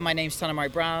My name's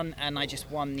Tanamari Brown, and I just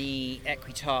won the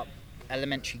Equitop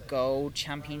Elementary Gold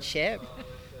Championship.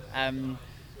 Um,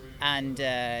 and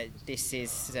this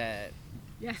is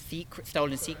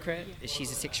Stolen Secret.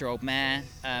 She's a 6-year-old mare,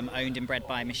 owned and bred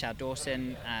by Michelle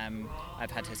Dawson. I've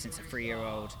had her since a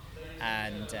 3-year-old,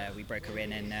 and we broke her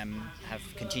in and have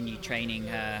continued training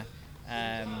her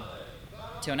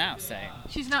till now. So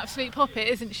she's an absolute poppet,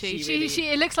 isn't she? She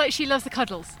it looks like she loves the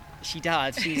cuddles. She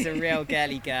does. She's a real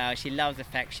girly girl. She loves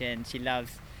affection. She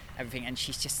loves everything, and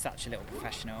she's just such a little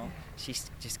professional. She's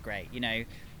just great. You know,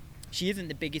 she isn't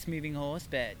the biggest moving horse,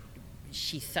 but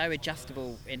she's so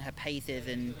adjustable in her paces,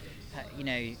 and her, you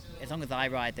know, as long as I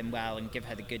ride them well and give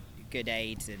her the good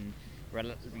aids and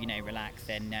relax,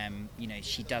 then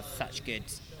she does such good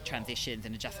transitions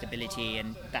and adjustability,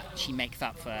 and that she makes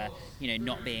up for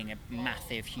not being a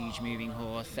massive, huge moving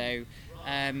horse. So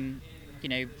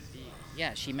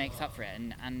she makes up for it,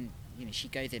 and she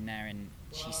goes in there and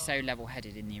she's so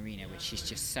level-headed in the arena, which is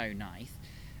just so nice.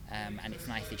 And it's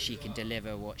nice that she can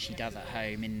deliver what she does at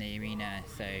home in the arena.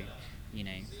 So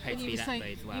hopefully that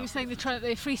bodes well. You were saying the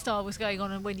freestyle was going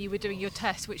on, and when you were doing your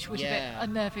test, which was a bit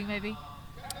unnerving, maybe.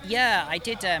 Yeah, I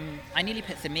did. I nearly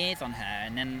put some ears on her,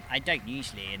 and then I don't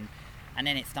usually, and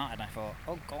then it started. And I thought,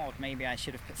 oh God, maybe I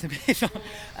should have put some ears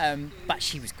on. But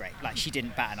she was great. Like, she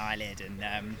didn't bat an eyelid,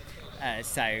 and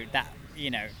so that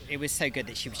it was so good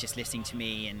that she was just listening to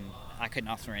me, and I couldn't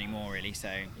ask for any more really. So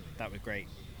that was great.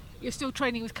 You're still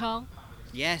training with Carl?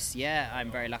 Yes, yeah, I'm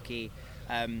very lucky.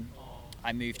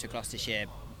 I moved to Gloucestershire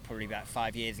probably about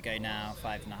 5 years ago now,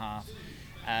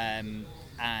 5.5.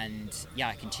 And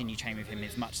I continue training with him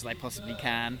as much as I possibly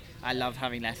can. I love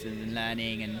having lessons and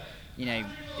learning, and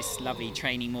it's lovely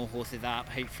training more horses up.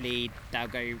 Hopefully they'll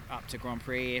go up to Grand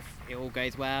Prix if it all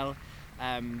goes well.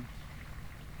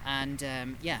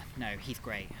 He's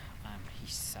great.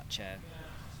 He's such a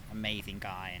amazing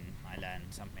guy, and I learn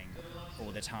something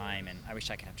all the time, and I wish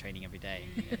I could have training every day.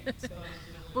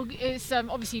 Well, it's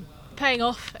obviously paying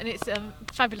off, and it's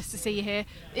fabulous to see you here.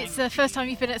 It's the first time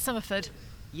you've been at Somerford.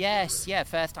 Yes,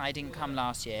 first I didn't come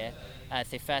last year,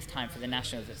 so first time for the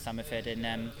Nationals at Somerford,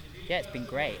 and it's been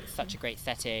great. It's such a great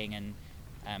setting, and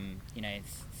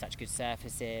it's such good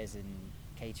surfaces and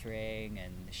catering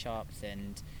and the shops,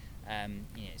 and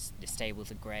the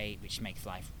stables are great, which makes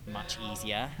life much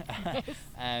easier.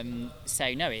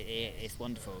 It's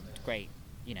wonderful. It's great.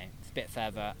 It's a bit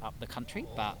further up the country,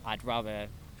 but I'd rather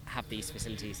have these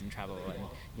facilities and travel.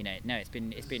 And it's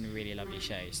been a really lovely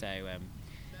show. So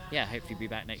hopefully be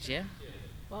back next year.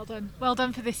 Well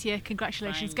done for this year.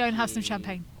 Congratulations. Go and have some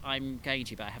champagne. I'm going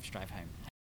to, but I have to drive home.